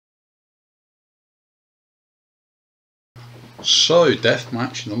So,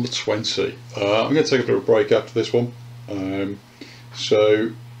 Deathmatch number 20. I'm going to take a bit of a break after this one.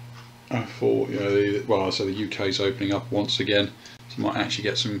 So, I thought, you know, so the UK's opening up once again, so you might actually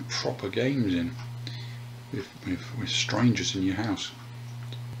get some proper games in with strangers in your house.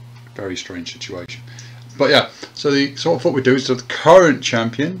 Very strange situation. But yeah, so what we do is the current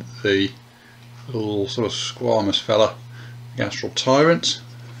champion, the little sort of squamous fella, Gastral Tyrant.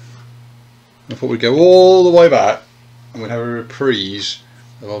 I thought we'd go all the way back and we'd have a reprise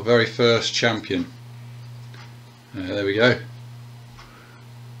of our very first champion. There we go.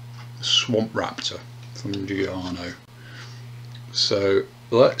 The Swamp Raptor from Jorogumo. So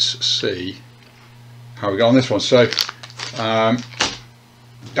let's see how we go on this one. So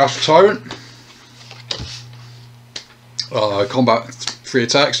Gastral Tyrant, combat 3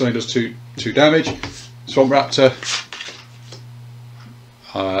 attacks, only does 2 damage. Swamp Raptor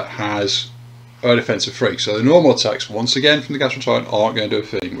has a defensive 3. So the normal attacks, once again from the Gastral Tyrant, aren't going to do a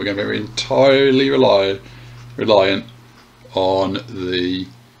thing. We're going to be entirely reliant on the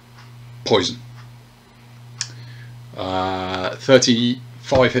poison.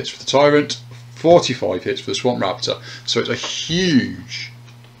 35 hits for the Tyrant, 45 hits for the Swamp Raptor. So it's a huge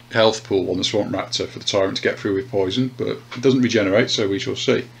health pool on the Swamp Raptor for the Tyrant to get through with poison, but it doesn't regenerate, so we shall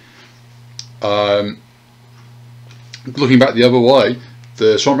see. Looking back the other way,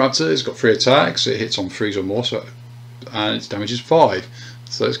 the Swamp Raptor has got 3 attacks, it hits on 3s or more, and its damage is 5.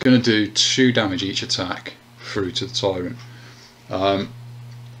 So it's going to do 2 damage each attack through to the Tyrant.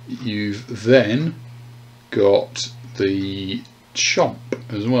 You've then got the Chomp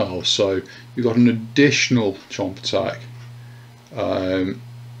as well, so you've got an additional Chomp attack, and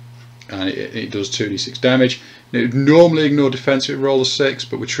it does 2d6 damage. It would normally ignore defense if it rolled a 6,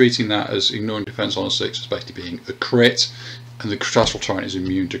 but we're treating that as ignoring defense on a 6 as basically being a crit, and the Gastral Tyrant is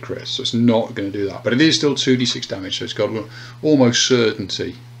immune to crits, so it's not going to do that. But it is still 2d6 damage, so it's got almost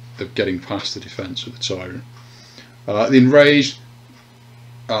certainty of getting past the defense of the Tyrant. The Enraged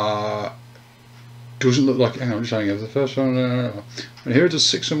doesn't look like. Hang on, I'm just saying the first one. No. And here it does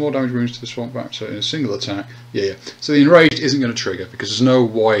 6 or more damage wounds to the Swamp Raptor in a single attack. Yeah. So the Enraged isn't going to trigger because there's no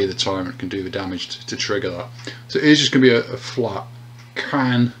way the Tyrant can do the damage to trigger that. So it is just going to be a flat.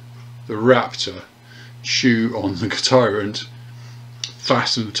 Can the Raptor chew on the Tyrant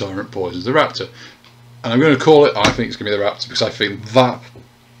faster than the Tyrant poisons the Raptor? And I'm going to call it. I think it's going to be the Raptor because I think that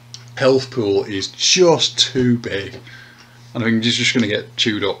health pool is just too big, and I think it's just going to get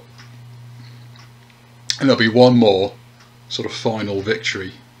chewed up. And there'll be one more sort of final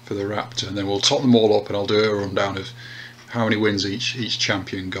victory for the Raptor, and then we'll top them all up, and I'll do a rundown of how many wins each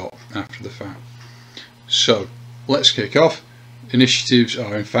champion got after the fact. So let's kick off. Initiatives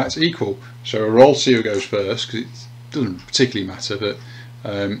are in fact equal, so roll see who goes first because it doesn't particularly matter, but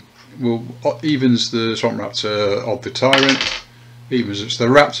evens the Swamp Raptor of the Tyrant, evens it's the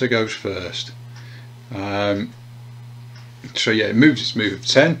Raptor goes first. So yeah, it moves its move of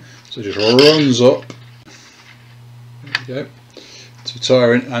 10, so it just runs up. There we go, to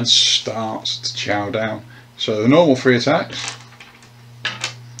Tyrant and starts to chow down. So the normal 3 attacks,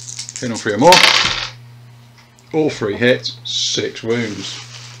 hit on 3 or more, all 3 hits, 6 wounds.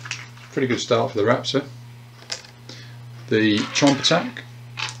 Pretty good start for the Raptor. The Chomp attack,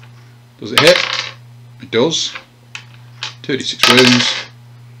 does it hit? It does. 2d6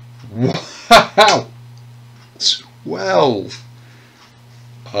 wounds. Wow! 12.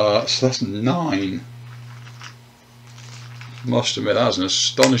 So that's 9. Must admit that was an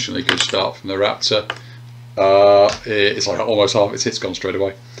astonishingly good start from the Raptor. It's like almost half its hits gone straight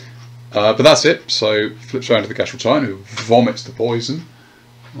away. But that's it. So flips around to the Gastral Tyrant, who vomits the poison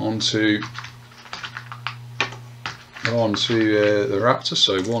onto the Raptor.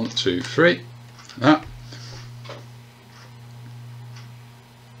 So 1, 2, 3. That.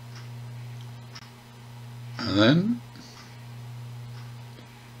 And then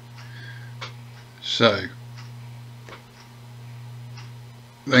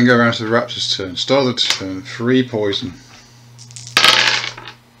then go around to the Raptor's turn. Start of the turn, 3 poison.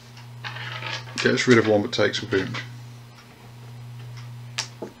 Gets rid of 1 but takes a wound.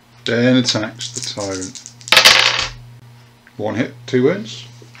 Then attacks the Tyrant. 1 hit, 2 wounds.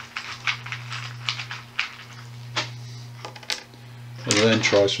 And then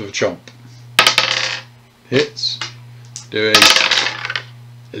tries for the Chomp. Hits, doing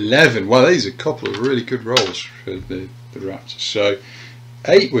 11. Well, these are a couple of really good rolls for the Raptor. So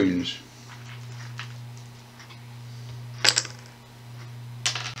 8 wounds.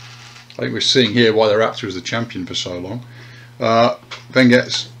 I think we're seeing here why the Raptor was the champion for so long. Then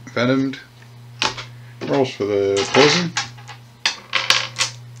gets venomed, rolls for the poison,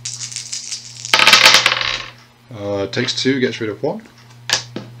 Takes 2, gets rid of 1.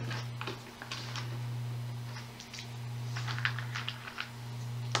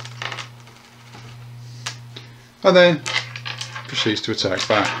 And then proceeds to attack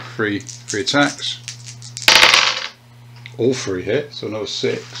back. 3 attacks. All 3 hit, so another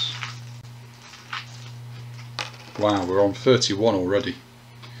 6. Wow, we're on 31 already.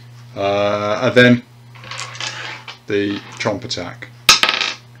 And then the chomp attack.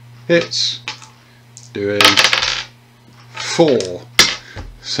 Hits. Doing 4.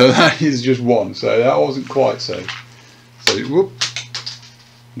 So that is just 1. So that wasn't quite safe. So whoop.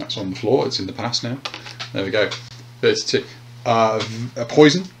 That's on the floor. It's in the past now. There we go. 32. A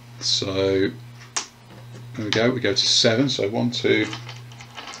poison. So there we go. We go to 7. So 1, 2, 3,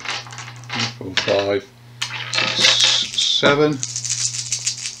 4, 5, 6, 7.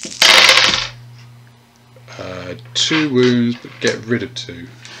 2 wounds, but get rid of 2.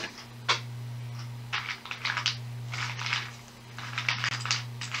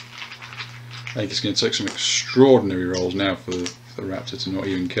 I think it's going to take some extraordinary rolls now for the raptor to not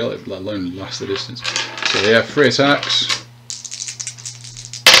even kill it, let alone last the distance. So yeah, 3 attacks,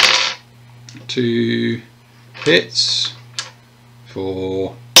 2 hits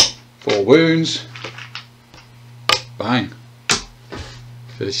for 4 wounds. Bang.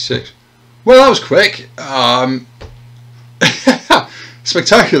 36. Well, that was quick.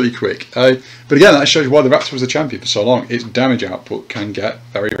 Spectacularly quick. But again, that shows you why the Raptor was the champion for so long. Its damage output can get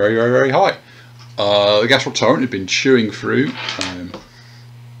very, very, very, very high. The Gastral Tyrant had been chewing through.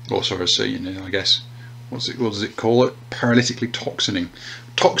 Also, I guess, what does it call it? Paralytically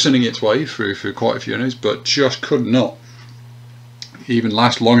toxining its way through quite a few enemies, but just could not even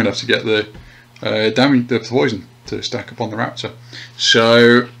last long enough to get the damage, the poison to stack up on the Raptor.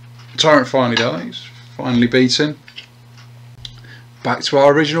 So Tyrant finally dies, finally beaten. Back to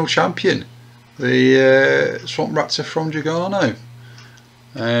our original champion, the Swamp Raptor from Jorogumo.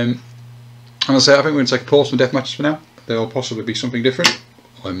 And I say, I think we're going to take a pause from deathmatches for now. There will possibly be something different.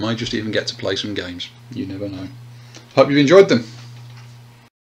 I might just even get to play some games. You never know. Hope you've enjoyed them.